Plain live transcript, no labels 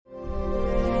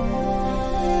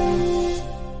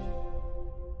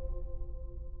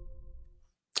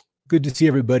Good to see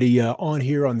everybody on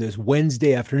here on this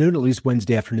Wednesday afternoon, at least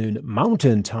Wednesday afternoon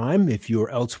Mountain Time. If you're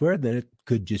elsewhere, then it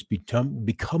could just be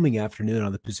becoming afternoon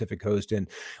on the Pacific Coast and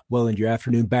well into your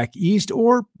afternoon back east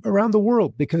or around the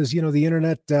world because, the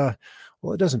internet,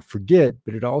 well, it doesn't forget,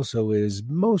 but it also is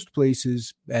most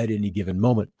places at any given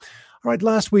moment. All right,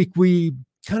 last week we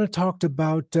kind of talked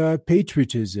about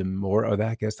patriotism, or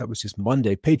I guess that was just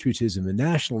Monday, patriotism and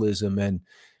nationalism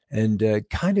and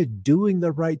kind of doing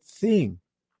the right thing.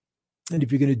 And if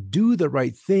you're going to do the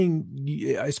right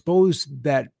thing, I suppose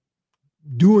that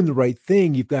doing the right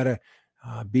thing, you've got to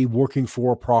be working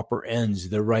for proper ends,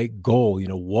 the right goal.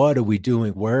 What are we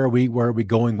doing? Where are we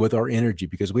going with our energy?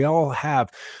 Because we all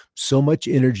have so much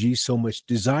energy, so much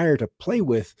desire to play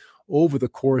with over the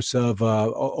course of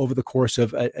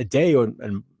a day,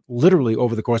 and literally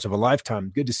over the course of a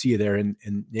lifetime. Good to see you there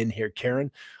in here, Karen,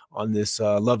 on this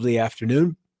lovely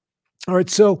afternoon. All right,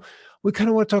 so we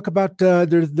kind of want to talk about there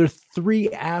are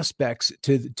three aspects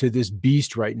to this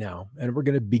beast right now, and we're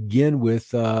going to begin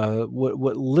with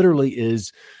what literally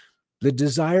is the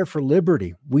desire for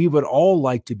liberty. We would all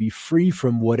like to be free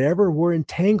from whatever we're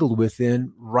entangled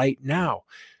within right now.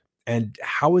 And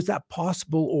how is that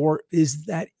possible, or is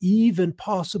that even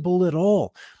possible at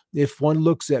all? If one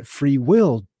looks at free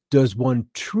will, does one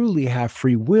truly have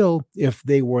free will if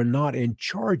they were not in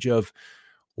charge of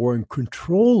or in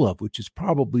control of, which is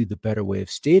probably the better way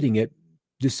of stating it,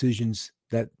 decisions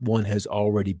that one has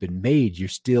already been made? You're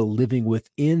still living with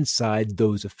inside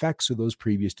those effects of those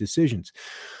previous decisions.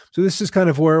 So this is kind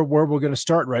of where we're going to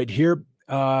start right here.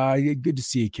 Good to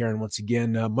see you, Karen, once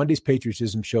again. Monday's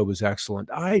Patriotism show was excellent.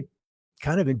 I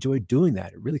kind of enjoyed doing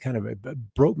that. It really kind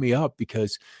of broke me up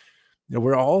because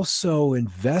we're all so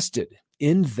invested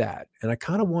in that. And I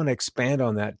kind of want to expand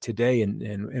on that today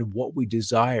and what we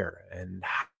desire and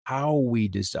how we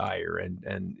desire.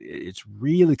 And it's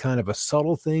really kind of a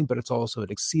subtle thing, but it's also an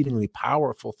exceedingly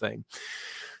powerful thing.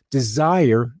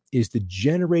 Desire is the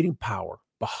generating power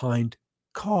behind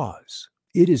cause.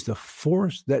 It is the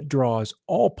force that draws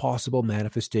all possible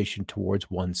manifestation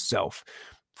towards oneself.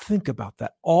 Think about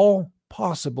that. All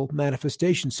possible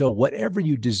manifestation. So whatever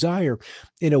you desire,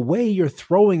 in a way, you're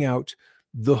throwing out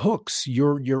the hooks.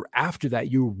 You're after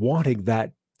that. You're wanting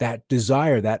that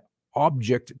desire, that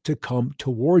object to come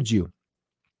towards you.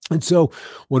 And so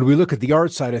when we look at the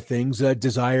art side of things,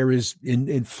 desire is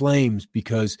in flames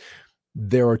because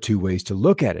there are two ways to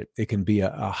look at it. It can be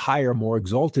a higher, more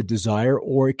exalted desire,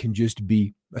 or it can just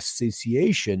be a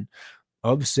satiation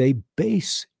of, say,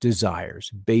 base desires,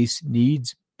 base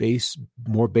needs,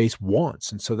 more base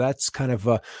wants. And so that's kind of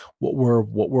what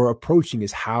we're approaching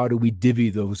is how do we divvy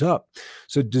those up?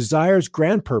 So desire's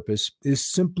grand purpose is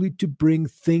simply to bring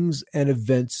things and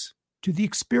events to the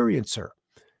experiencer.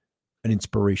 An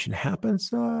inspiration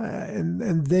happens,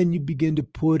 and then you begin to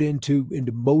put into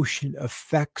motion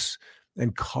effects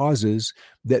and causes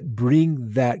that bring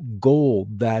that goal,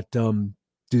 that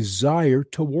desire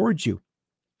towards you.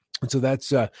 And so that's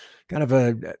kind of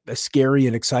a scary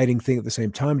and exciting thing at the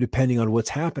same time, depending on what's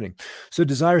happening. So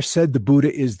desire, said the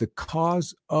Buddha, is the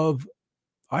cause of,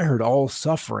 I heard, all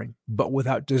suffering. But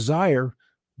without desire,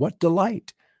 what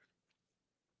delight?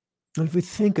 And if we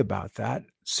think about that,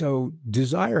 so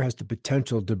desire has the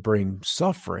potential to bring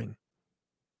suffering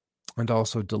and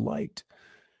also delight.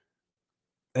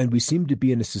 And we seem to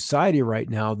be in a society right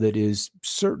now that is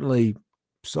certainly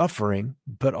suffering,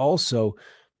 but also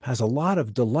has a lot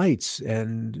of delights.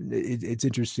 And it's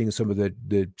interesting, some of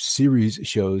the series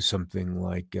shows something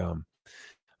like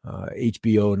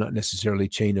HBO, not necessarily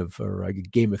Chain of or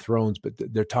Game of Thrones, but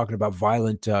they're talking about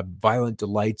violent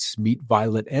delights meet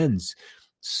violent ends.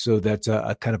 So that's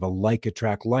a kind of a like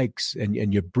attract likes, and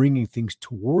you're bringing things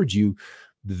towards you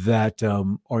that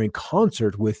are in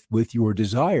concert with your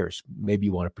desires. Maybe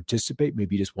you want to participate,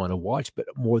 maybe you just want to watch, but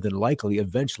more than likely,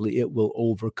 eventually it will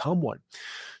overcome one.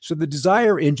 So the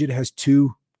desire engine has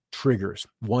two triggers.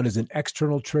 One is an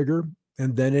external trigger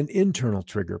and then an internal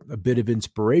trigger, a bit of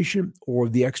inspiration, or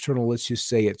the external, let's just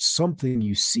say it's something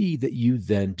you see that you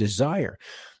then desire.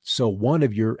 So one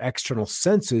of your external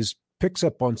senses picks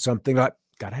up on something like,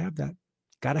 gotta have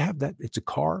that. It's a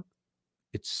car.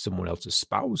 It's someone else's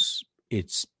spouse.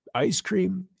 It's ice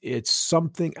cream. It's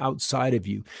something outside of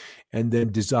you. And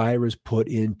then desire is put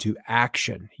into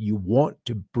action. You want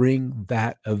to bring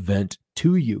that event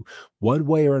to you one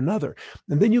way or another.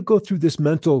 And then you go through this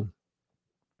mental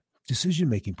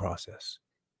decision-making process,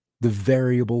 the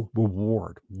variable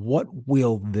reward. What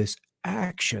will this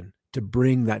action to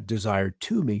bring that desire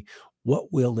to me,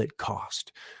 what will it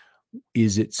cost?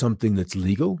 Is it something that's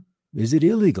legal? Is it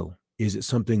illegal? Is it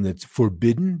something that's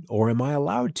forbidden, or am I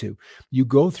allowed to? You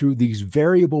go through these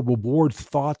variable reward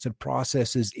thoughts and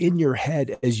processes in your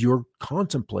head as you're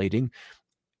contemplating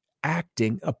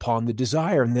acting upon the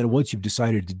desire. And then once you've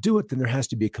decided to do it, then there has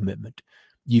to be a commitment.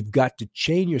 You've got to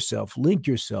chain yourself, link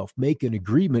yourself, make an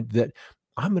agreement that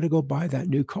I'm going to go buy that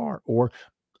new car, or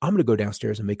I'm going to go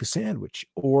downstairs and make a sandwich,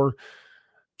 or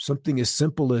something as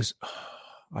simple as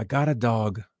I got a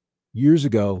dog years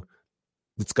ago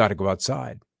that's got to go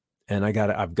outside, and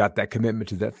I've got that commitment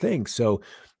to that thing. So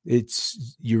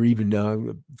you're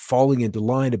even falling into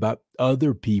line about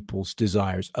other people's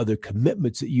desires, other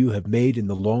commitments that you have made in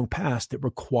the long past that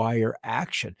require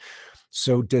action.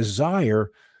 So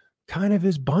desire kind of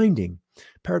is binding.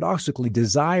 Paradoxically,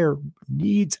 desire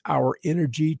needs our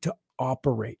energy to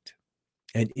operate,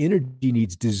 and energy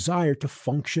needs desire to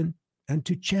function and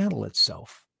to channel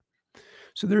itself.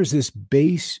 So there's this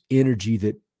base energy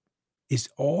that is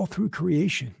all through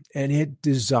creation, and it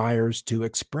desires to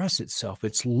express itself.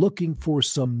 It's looking for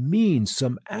some means,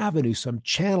 some avenue, some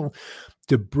channel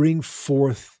to bring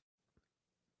forth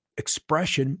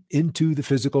expression into the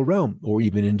physical realm, or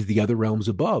even into the other realms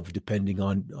above, depending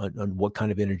on what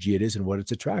kind of energy it is and what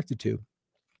it's attracted to.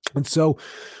 And so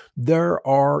there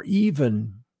are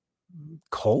even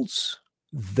cults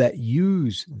that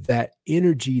use that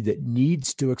energy that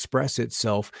needs to express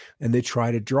itself, and they try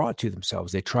to draw it to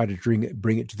themselves. They try to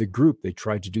bring it to the group. They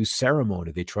try to do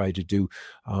ceremony. They try to do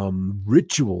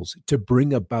rituals to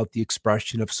bring about the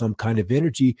expression of some kind of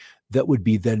energy that would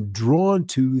be then drawn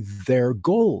to their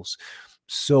goals.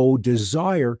 So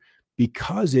desire,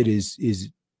 because it is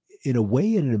in a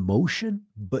way an emotion,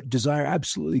 but desire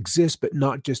absolutely exists, but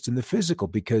not just in the physical,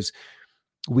 because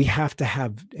we have to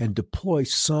have and deploy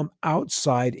some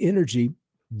outside energy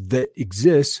that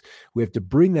exists. We have to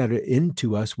bring that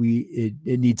into us.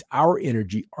 It needs our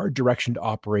energy, our direction to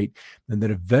operate, and then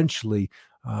eventually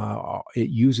it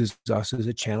uses us as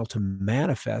a channel to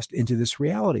manifest into this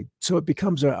reality. So it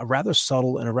becomes a rather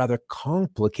subtle and a rather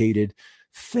complicated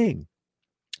thing.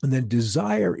 And then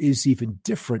desire is even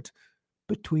different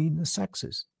between the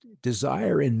sexes.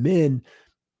 Desire in men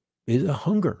is a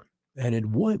hunger, and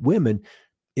in women,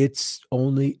 it's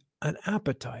only an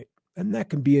appetite. And that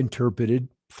can be interpreted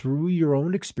through your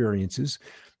own experiences,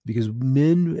 because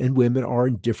men and women are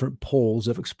in different poles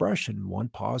of expression, one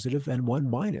positive and one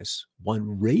minus,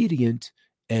 one radiant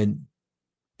and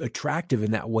attractive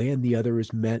in that way, and the other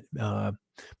is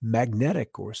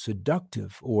magnetic or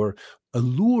seductive or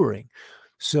alluring.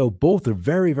 So both are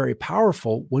very, very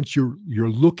powerful once you're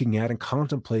looking at and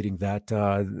contemplating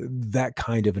that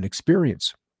kind of an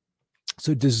experience.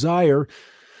 So desire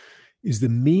is the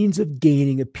means of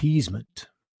gaining appeasement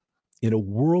in a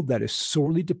world that is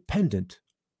sorely dependent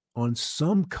on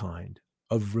some kind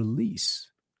of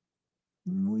release.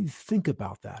 We think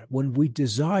about that. When we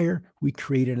desire, we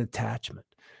create an attachment.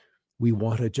 We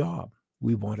want a job.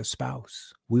 We want a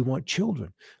spouse. We want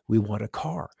children. We want a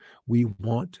car. We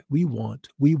want.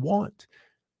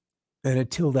 And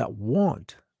until that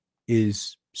want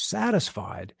is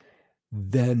satisfied,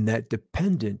 then that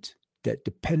dependency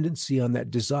on that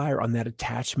desire, on that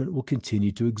attachment will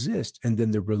continue to exist. And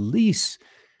then the release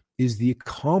is the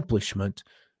accomplishment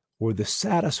or the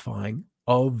satisfying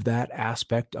of that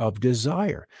aspect of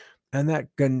desire. And that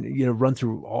can, run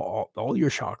through all your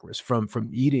chakras, from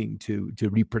eating to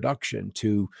reproduction,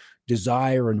 to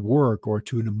desire and work, or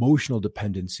to an emotional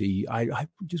dependency. I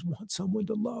just want someone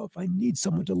to love. I need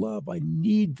someone to love. I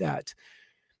need that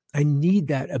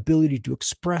ability to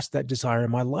express that desire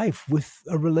in my life, with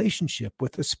a relationship,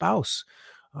 with a spouse,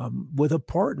 with a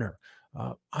partner.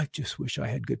 I just wish I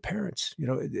had good parents.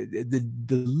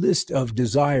 The list of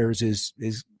desires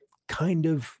is kind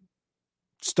of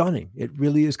stunning. It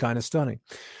really is kind of stunning.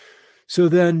 So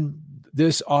then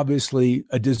this, obviously,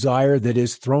 a desire that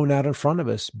is thrown out in front of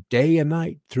us day and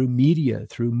night through media,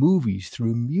 through movies,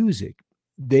 through music.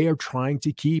 They are trying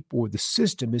to keep, or the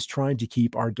system is trying to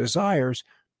keep, our desires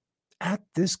at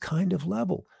this kind of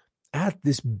level, at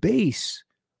this base,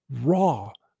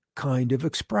 raw kind of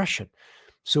expression.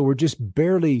 So we're just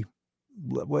barely,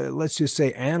 let's just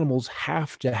say, animals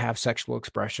have to have sexual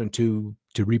expression to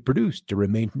reproduce, to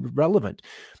remain relevant.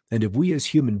 And if we as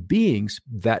human beings,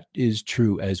 that is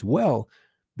true as well,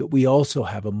 but we also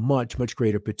have a much, much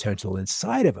greater potential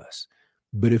inside of us.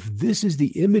 But if this is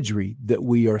the imagery that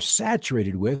we are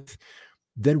saturated with,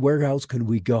 then where else can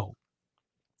we go?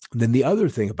 Then the other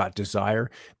thing about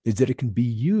desire is that it can be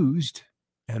used,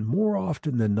 and more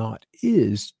often than not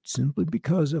is, simply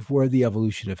because of where the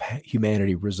evolution of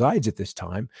humanity resides at this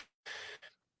time,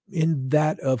 in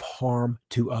that of harm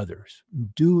to others,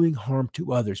 doing harm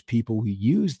to others. People who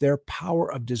use their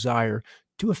power of desire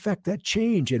to affect that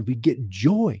change. And we get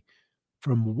joy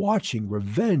from watching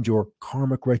revenge or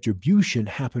karmic retribution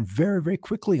happen very, very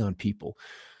quickly on people.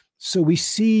 So we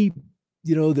see,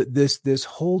 that this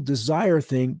whole desire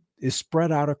thing is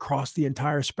spread out across the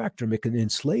entire spectrum. It can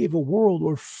enslave a world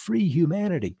or free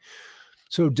humanity.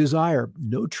 So desire,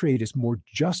 no trait is more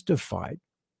justified,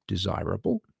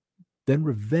 desirable, than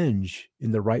revenge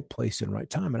in the right place and right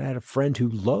time. And I had a friend who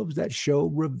loves that show,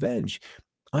 Revenge.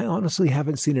 I honestly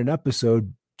haven't seen an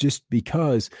episode just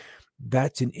because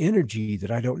that's an energy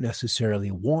that I don't necessarily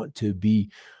want to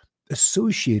be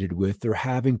associated with or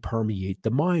having permeate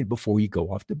the mind before you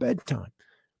go off to bedtime.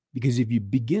 Because if you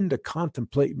begin to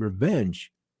contemplate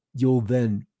revenge, you'll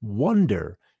then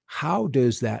wonder, how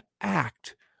does that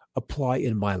act apply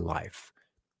in my life?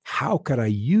 How could I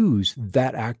use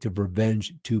that act of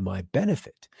revenge to my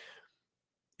benefit?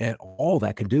 And all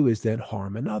that can do is then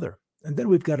harm another. And then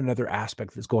we've got another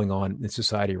aspect that's going on in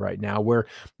society right now where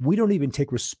we don't even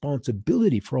take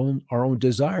responsibility for our own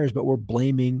desires, but we're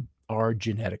blaming our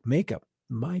genetic makeup.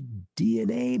 My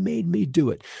DNA made me do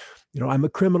it. I'm a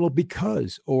criminal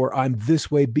because, or I'm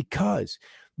this way because.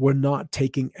 We're not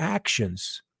taking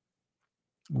actions.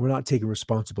 We're not taking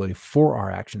responsibility for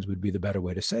our actions would be the better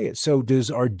way to say it. So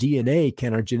does our DNA,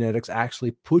 can our genetics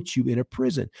actually put you in a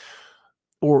prison?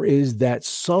 Or is that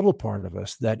subtle part of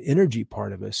us, that energy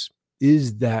part of us,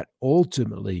 is that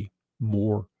ultimately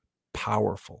more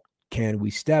powerful? Can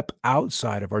we step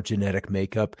outside of our genetic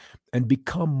makeup and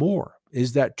become more?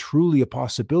 Is that truly a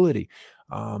possibility?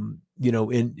 In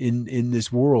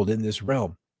this world, in this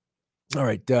realm. All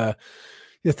right.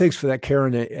 Thanks for that,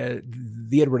 Karen.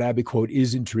 The Edward Abbey quote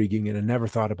is intriguing, and I never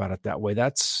thought about it that way.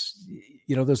 That's,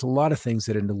 there's a lot of things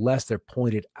that unless they're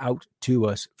pointed out to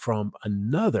us from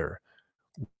another,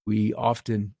 we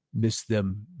often miss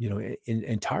them,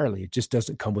 entirely. It just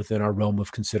doesn't come within our realm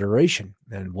of consideration.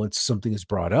 And once something is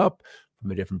brought up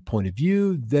from a different point of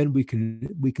view, then we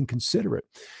can consider it.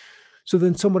 So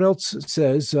then someone else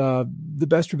says, the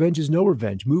best revenge is no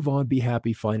revenge. Move on, be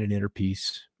happy, find an inner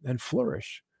peace, and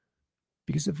flourish.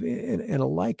 Because if in a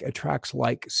like attracts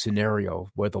like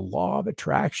scenario where the law of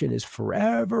attraction is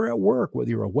forever at work, whether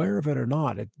you're aware of it or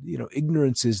not,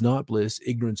 ignorance is not bliss.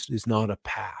 Ignorance is not a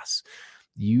pass.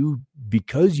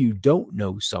 Because you don't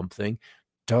know something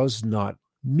does not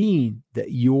mean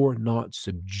that you're not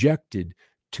subjected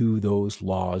to those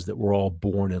laws that we're all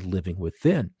born and living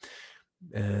within.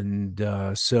 And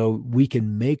so we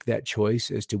can make that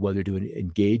choice as to whether to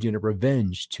engage in a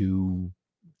revenge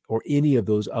or any of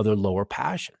those other lower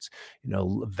passions,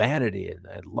 vanity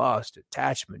and lust,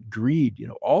 attachment, greed,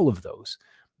 all of those,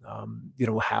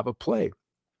 have a play.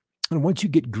 And once you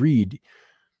get greed,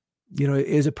 it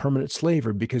is a permanent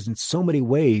slavery, because in so many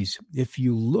ways, if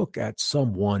you look at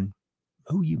someone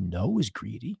who is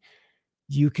greedy,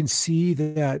 you can see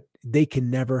that they can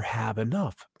never have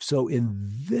enough. So in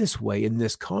this way, in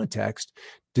this context,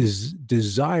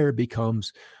 desire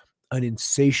becomes an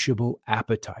insatiable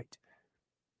appetite.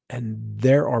 And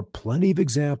there are plenty of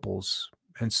examples,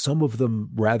 and some of them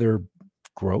rather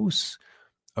gross,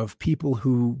 of people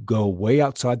who go way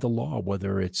outside the law,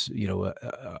 whether it's,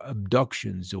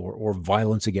 abductions or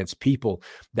violence against people,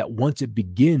 that once it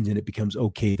begins and it becomes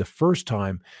okay the first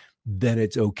time, then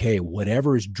it's okay.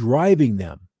 Whatever is driving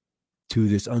them to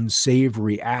this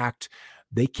unsavory act,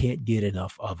 they can't get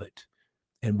enough of it.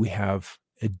 And we have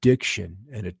addiction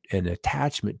and an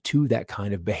attachment to that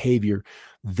kind of behavior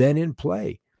then in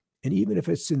play. And even if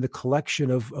it's in the collection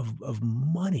of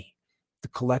money, the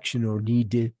collection or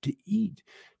need to eat,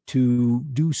 to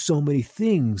do so many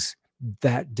things,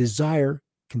 that desire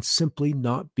can simply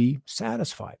not be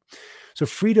satisfied. So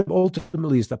freedom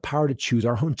ultimately is the power to choose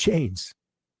our own chains.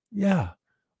 Yeah.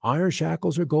 Iron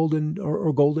shackles or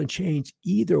golden chains.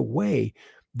 Either way,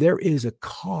 there is a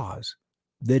cause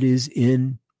that is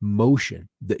in motion,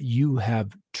 that you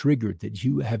have triggered, that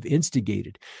you have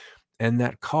instigated. And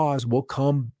that cause will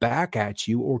come back at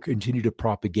you or continue to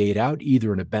propagate out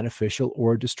either in a beneficial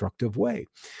or a destructive way.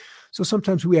 So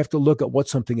sometimes we have to look at what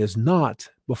something is not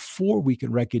before we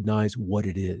can recognize what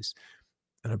it is.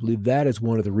 And I believe that is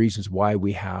one of the reasons why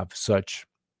we have such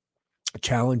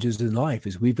challenges in life,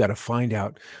 is we've got to find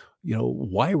out,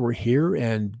 why we're here,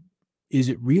 and is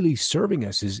it really serving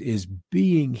us? Is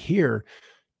being here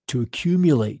to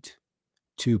accumulate,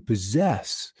 to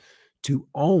possess, to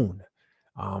own,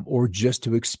 or just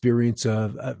to experience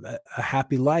a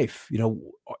happy life?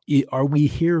 Are we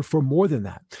here for more than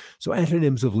that? So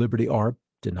antonyms of liberty are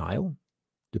denial,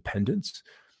 dependence,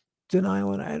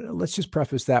 denial. And let's just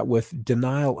preface that with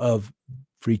denial of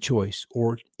free choice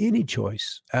or any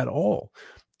choice at all.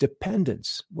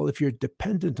 dependence. Well, if you're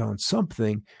dependent on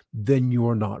something, then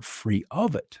you're not free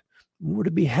of it. Were to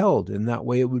be held in that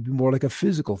way, it would be more like a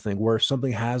physical thing where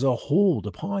something has a hold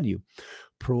upon you.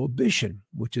 Prohibition,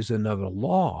 which is another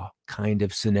law kind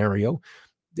of scenario,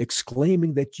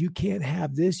 exclaiming that you can't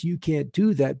have this, you can't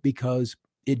do that because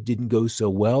it didn't go so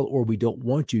well, or we don't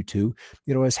want you to,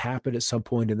 has happened at some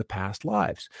point in the past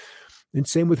lives. And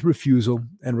same with refusal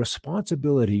and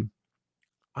responsibility.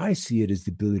 I see it as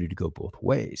the ability to go both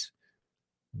ways,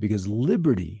 because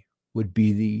liberty would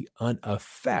be the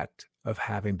effect of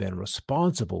having been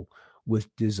responsible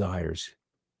with desires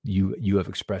you have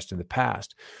expressed in the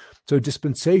past. So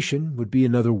dispensation would be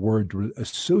another word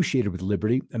associated with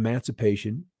liberty,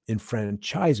 emancipation,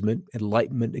 enfranchisement,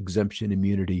 enlightenment, exemption,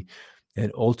 immunity,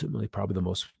 and ultimately probably the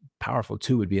most powerful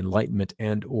two would be enlightenment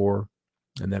and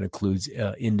that includes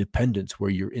independence,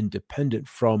 where you're independent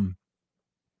from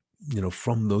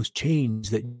those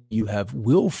chains that you have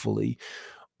willfully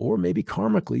or maybe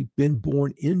karmically been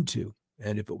born into.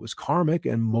 And if it was karmic,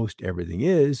 and most everything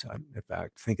is, in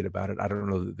fact, thinking about it, I don't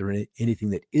know that there's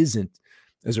anything that isn't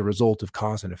as a result of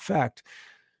cause and effect,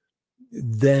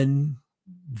 then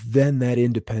that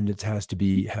independence has to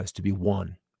be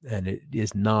won. And it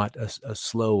is not a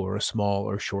slow or a small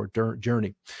or short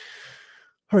journey.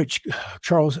 All right,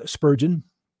 Charles Spurgeon,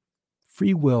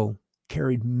 free will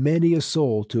carried many a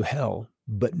soul to hell,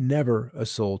 but never a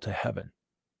soul to heaven.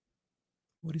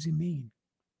 What does he mean?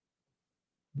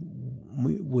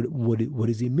 What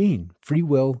does he mean? Free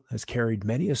will has carried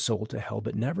many a soul to hell,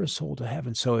 but never a soul to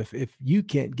heaven. So if you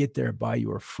can't get there by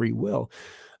your free will,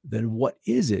 then what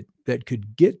is it that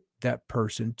could get that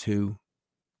person to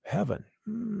heaven?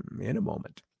 In a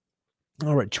moment.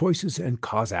 All right, choices and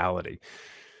causality.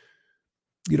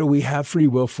 We have free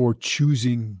will for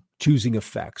choosing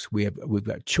effects. We've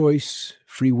got choice,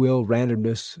 free will,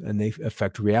 randomness, and they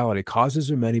affect reality.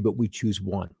 Causes are many, but we choose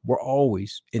one. We're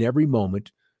always, in every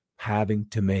moment, having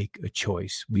to make a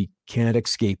choice. We can't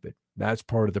escape it. That's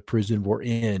part of the prison we're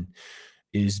in,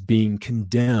 is being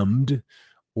condemned,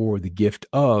 or the gift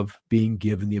of being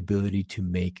given the ability to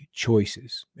make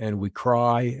choices. And we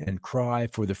cry and cry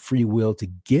for the free will to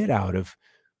get out of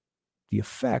the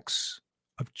effects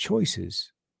of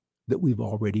choices that we've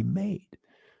already made.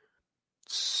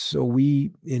 So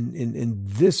we, in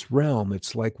this realm,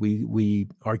 it's like we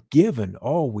are given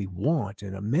all we want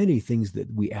and many things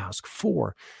that we ask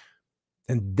for.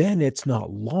 And then it's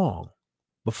not long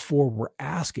before we're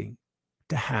asking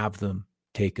to have them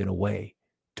taken away,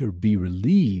 to be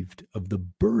relieved of the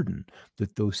burden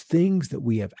that those things that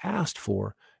we have asked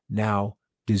for now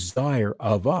desire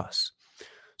of us.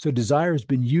 So desire has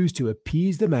been used to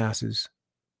appease the masses,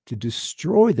 to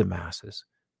destroy the masses,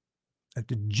 and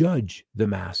to judge the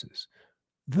masses.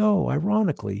 Though,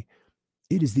 ironically,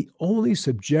 it is the only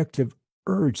subjective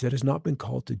urge that has not been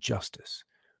called to justice.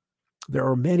 There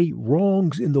are many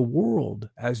wrongs in the world,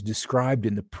 as described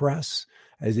in the press,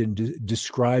 as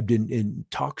described in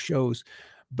talk shows,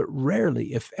 but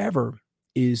rarely, if ever,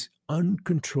 is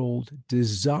uncontrolled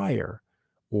desire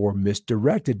or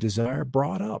misdirected desire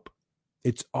brought up.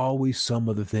 It's always some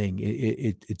other thing.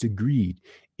 It's a greed.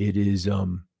 It is,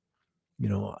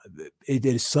 it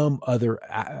is some other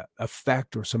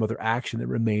effect or some other action that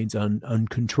remains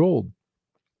uncontrolled.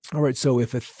 All right. So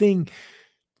if a thing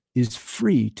is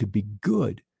free to be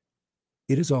good,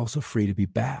 it is also free to be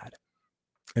bad.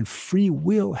 And free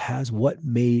will has what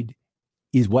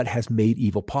has made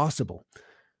evil possible.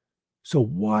 So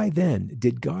why then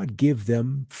did God give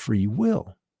them free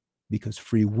will? Because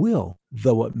free will,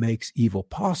 though it makes evil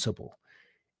possible,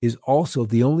 is also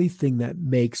the only thing that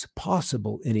makes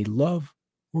possible any love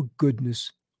or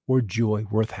goodness or joy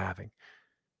worth having.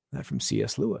 That from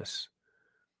C.S. Lewis.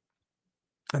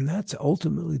 And that's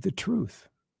ultimately the truth,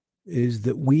 is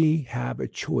that we have a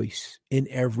choice in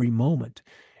every moment,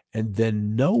 and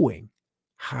then knowing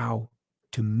how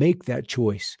to make that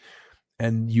choice.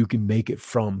 And you can make it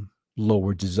from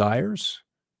lower desires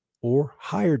or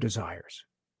higher desires.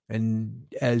 And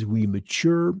as we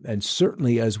mature, and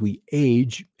certainly as we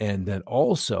age, and then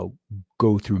also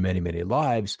go through many, many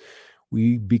lives,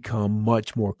 we become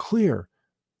much more clear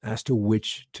as to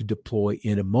which to deploy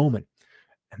in a moment.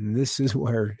 And this is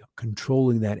where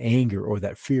controlling that anger or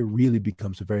that fear really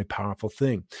becomes a very powerful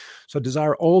thing. So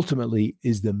desire ultimately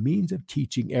is the means of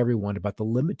teaching everyone about the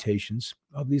limitations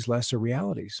of these lesser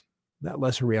realities. That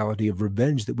lesser reality of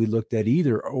revenge that we looked at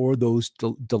either, or those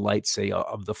delights, say,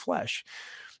 of the flesh.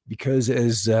 Because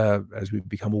as we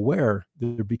become aware,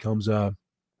 there becomes a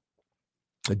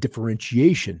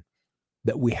differentiation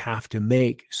that we have to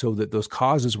make so that those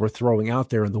causes we're throwing out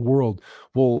there in the world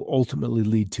will ultimately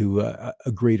lead to a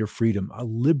greater freedom, a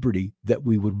liberty that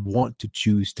we would want to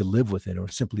choose to live within, or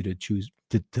simply to choose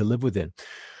to live within.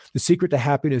 The secret to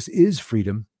happiness is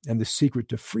freedom, and the secret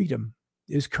to freedom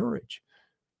is courage.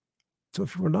 So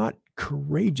if we're not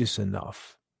courageous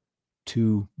enough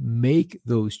to make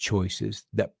those choices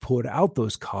that put out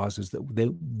those causes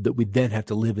that we then have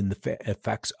to live in the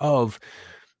effects of,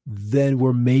 then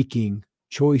we're making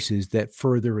choices that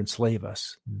further enslave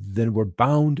us. Then we're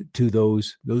bound to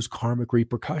those karmic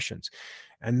repercussions.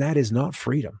 And that is not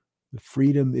freedom.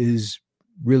 Freedom is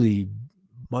really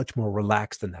much more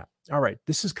relaxed than that. All right,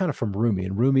 this is kind of from Rumi,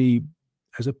 and Rumi,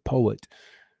 as a poet,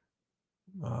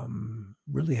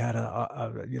 really had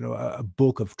a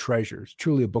book of treasures,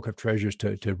 truly a book of treasures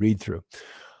to read through.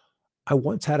 I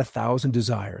once had 1,000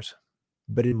 desires,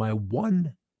 but in my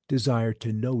one desire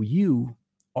to know you,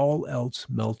 all else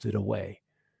melted away.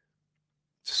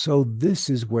 So this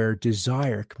is where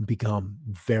desire can become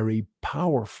very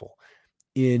powerful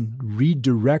in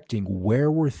redirecting where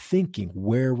we're thinking,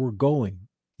 where we're going.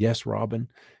 Yes, Robin.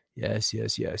 Yes.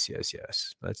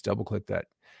 Let's double click that.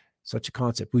 Such a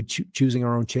concept. We're choosing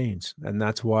our own chains. And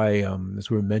that's why, as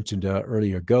we mentioned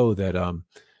earlier ago, that,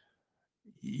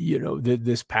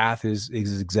 this path is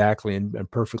exactly and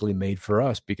perfectly made for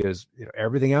us, because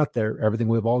everything out there, everything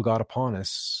we've all got upon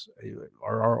us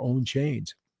are our own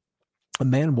chains. A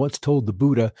man once told the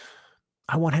Buddha,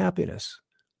 "I want happiness."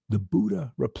 The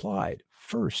Buddha replied,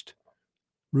 "First,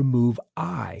 remove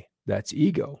I, that's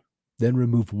ego. Then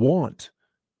remove want,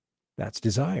 that's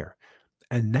desire.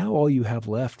 And now all you have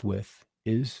left with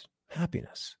is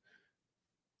happiness."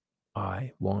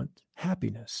 I want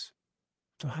happiness.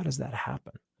 So how does that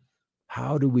happen?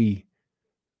 How do we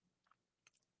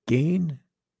gain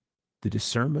the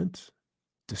discernment,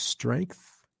 the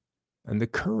strength, and the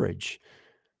courage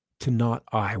to not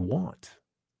I want,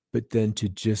 but then to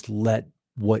just let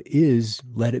what is,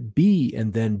 let it be,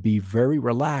 and then be very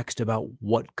relaxed about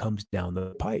what comes down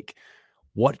the pike,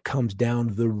 what comes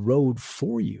down the road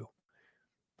for you?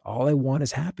 All I want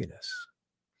is happiness.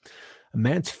 A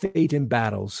man's fate in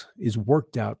battles is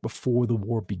worked out before the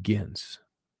war begins.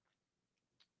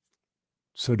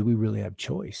 So do we really have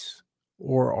choice?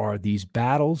 Or are these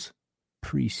battles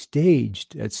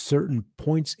pre-staged at certain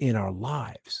points in our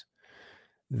lives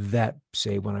that,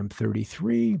 say, when I'm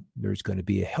 33, there's going to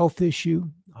be a health issue,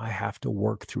 I have to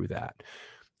work through that.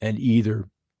 And either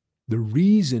the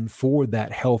reason for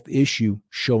that health issue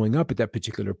showing up at that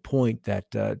particular point, that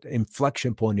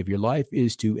inflection point of your life,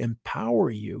 is to empower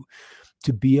you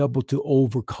to be able to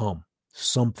overcome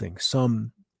something,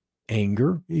 some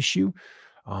anger issue,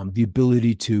 the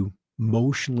ability to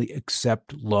emotionally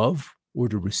accept love or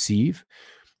to receive.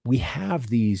 We have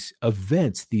these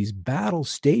events, these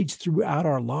battles staged throughout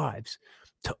our lives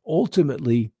to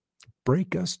ultimately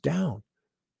break us down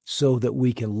so that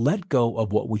we can let go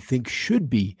of what we think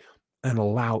should be and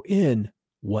allow in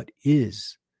what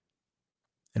is.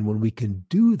 And when we can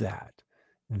do that,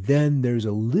 then there's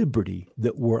a liberty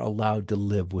that we're allowed to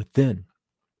live within.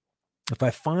 If I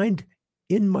find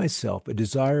in myself a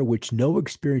desire which no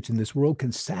experience in this world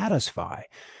can satisfy,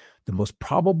 the most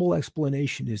probable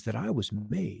explanation is that I was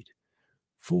made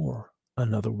for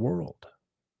another world.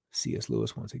 C.S.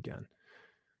 Lewis once again.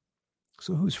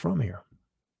 So who's from here?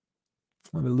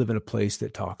 I live in a place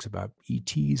that talks about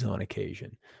ETs on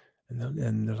occasion.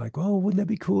 And they're like, "Oh, wouldn't that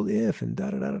be cool if," and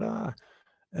da-da-da-da-da.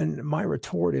 And my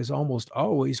retort is almost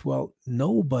always, well,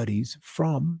 nobody's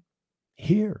from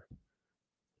here.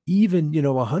 Even,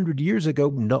 100 years ago,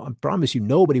 no, I promise you,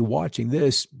 nobody watching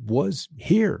this was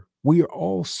here. We are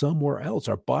all somewhere else.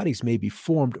 Our bodies may be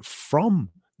formed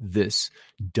from this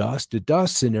dust to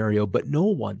dust scenario, but no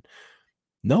one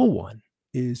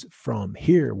is from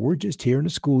here. We're just here in a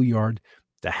schoolyard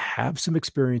to have some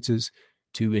experiences,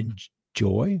 to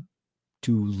enjoy,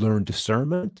 to learn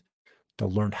discernment, to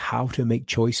learn how to make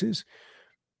choices,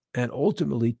 and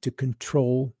ultimately to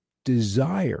control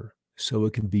desire so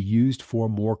it can be used for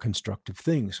more constructive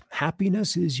things.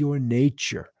 Happiness is your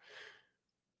nature.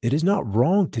 It is not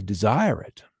wrong to desire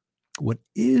it. What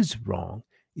is wrong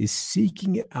is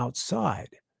seeking it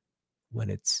outside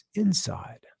when it's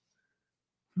inside.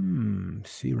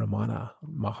 See Ramana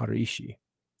Maharishi.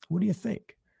 What do you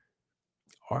think?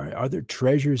 Are there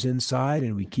treasures inside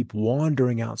and we keep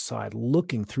wandering outside,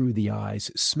 looking through the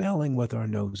eyes, smelling with our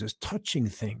noses, touching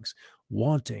things,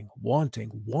 wanting,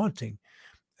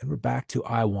 and we're back to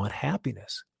I want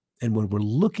happiness. And when we're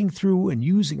looking through and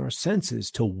using our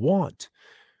senses to want,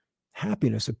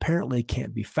 happiness apparently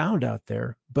can't be found out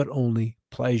there, but only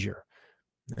pleasure.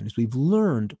 And as we've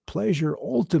learned, pleasure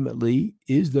ultimately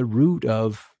is the root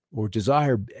of, or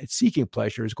desire, seeking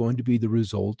pleasure is going to be the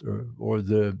result,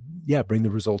 bring the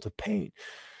result of pain.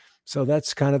 So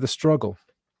that's kind of the struggle.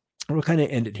 We'll kind of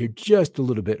end it here just a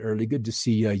little bit early. Good to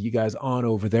see you guys on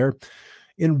over there.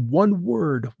 In one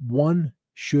word, one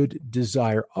should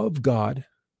desire of God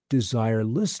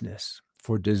desirelessness.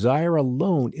 For desire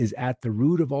alone is at the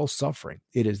root of all suffering.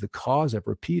 It is the cause of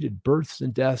repeated births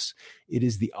and deaths. It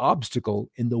is the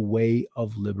obstacle in the way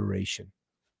of liberation.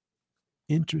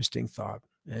 Interesting thought.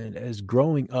 And as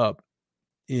growing up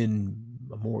in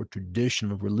a more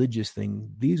traditional religious thing,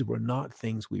 these were not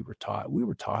things we were taught. We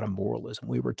were taught a moralism.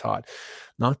 We were taught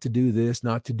not to do this,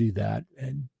 not to do that,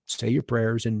 and say your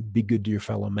prayers and be good to your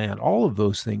fellow man. All of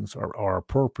those things are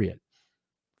appropriate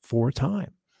for a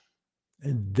time.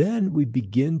 And then we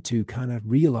begin to kind of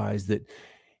realize that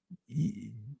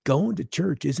going to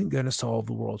church isn't going to solve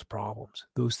the world's problems.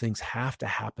 Those things have to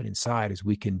happen inside, as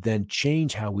we can then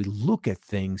change how we look at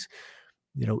things,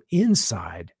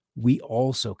 inside. We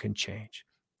also can change.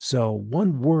 So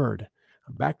one word,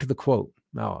 back to the quote.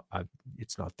 Now,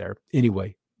 it's not there.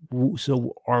 Anyway,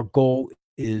 so our goal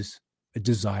is a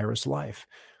desirous life,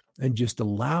 and just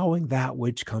allowing that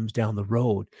which comes down the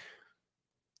road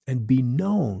and be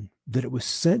known that it was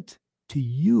sent to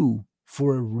you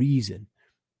for a reason,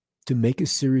 to make a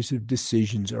series of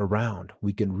decisions around.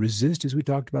 We can resist, as we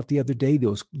talked about the other day,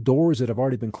 those doors that have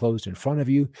already been closed in front of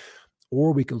you,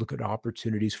 or we can look at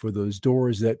opportunities for those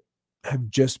doors that have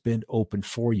just been opened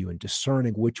for you, and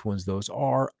discerning which ones those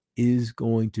are is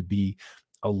going to be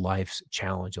a life's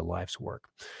challenge, a life's work.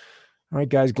 All right,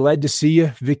 guys, glad to see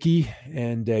you, Vicky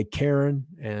and Karen.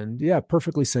 And yeah,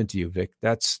 perfectly sent to you, Vic.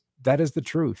 That is the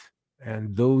truth.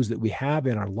 And those that we have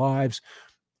in our lives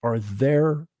are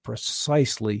there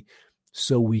precisely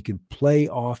so we can play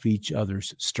off each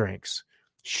other's strengths,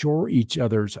 shore each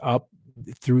other's up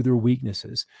through their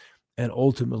weaknesses, and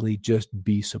ultimately just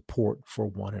be support for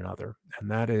one another. And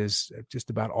that is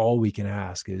just about all we can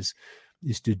ask, is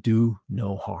to do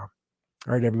no harm.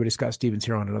 All right, everybody, Scott Stevens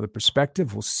here on Another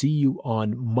Perspective. We'll see you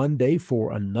on Monday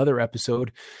for another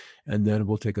episode. And then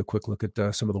we'll take a quick look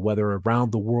at some of the weather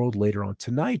around the world later on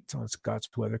tonight on Scott's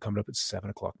Weather, coming up at 7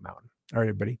 o'clock Mountain. All right,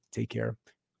 everybody, take care.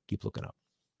 Keep looking up.